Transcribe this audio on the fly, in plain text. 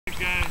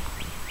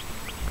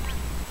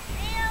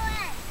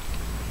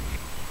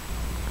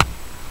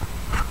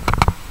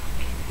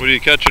What are you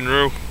catching,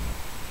 Rue?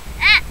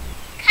 Kite.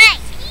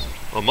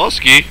 A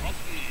muskie?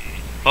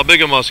 How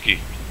big a muskie?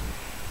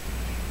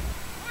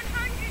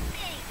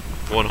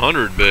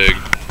 100 big. 100 big.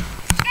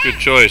 Good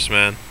choice,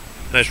 man.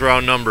 Nice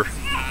round number.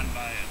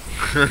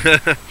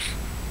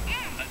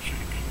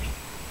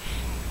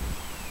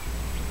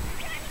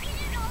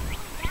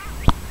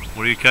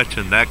 What are you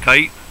catching? That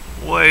kite?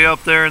 Way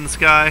up there in the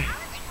sky?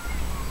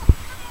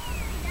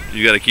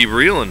 You gotta keep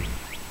reeling.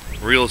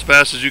 Reel as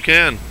fast as you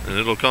can, and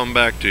it'll come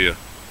back to you.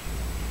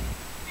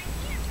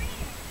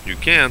 You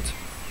can't.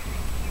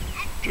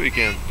 Sure you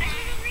can.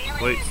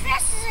 Wait.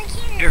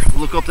 Here,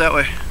 look up that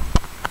way.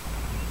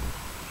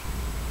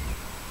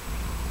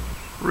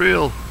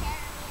 Reel.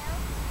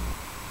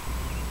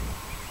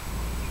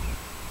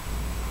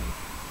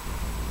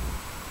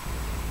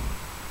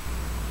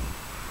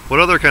 What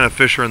other kind of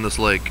fish are in this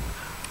lake?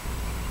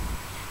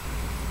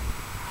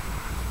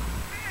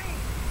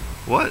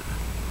 What?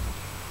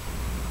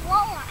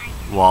 Walleye.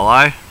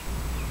 Walleye?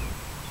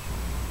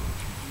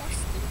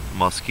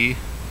 Muskie. Muskie?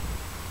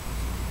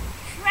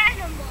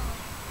 Shreddable.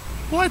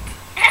 What?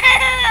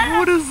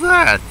 What is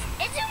that?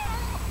 It's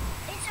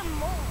a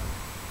mole.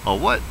 A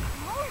what?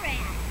 Mole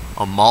rat.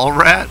 A mall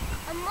rat?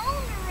 A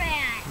mole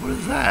rat. What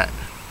is that?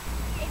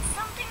 It's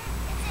an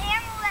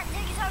animal that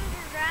digs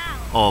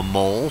underground. Oh, a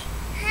mole?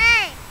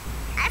 Hey,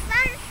 I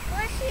found a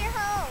squishy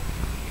hole.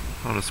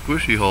 On a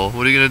squishy hole.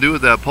 What are you gonna do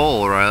with that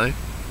pole, Riley?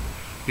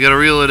 You gotta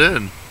reel it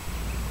in.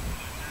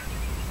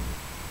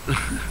 I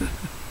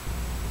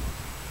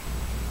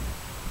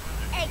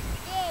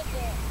dig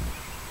it.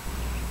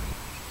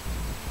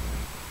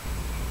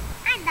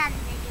 I'm done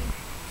digging.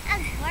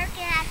 I'm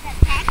working at the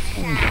pet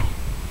shop.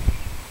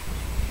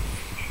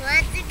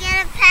 Wants to get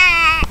a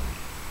pet.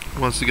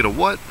 Wants to get a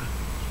what?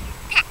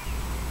 Pet.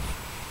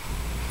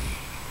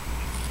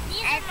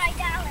 These are my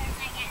dollars.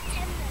 I got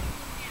 10 million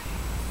now.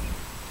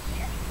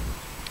 Here.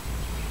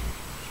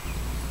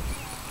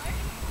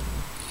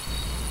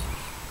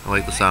 I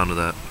like the sound of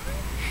that.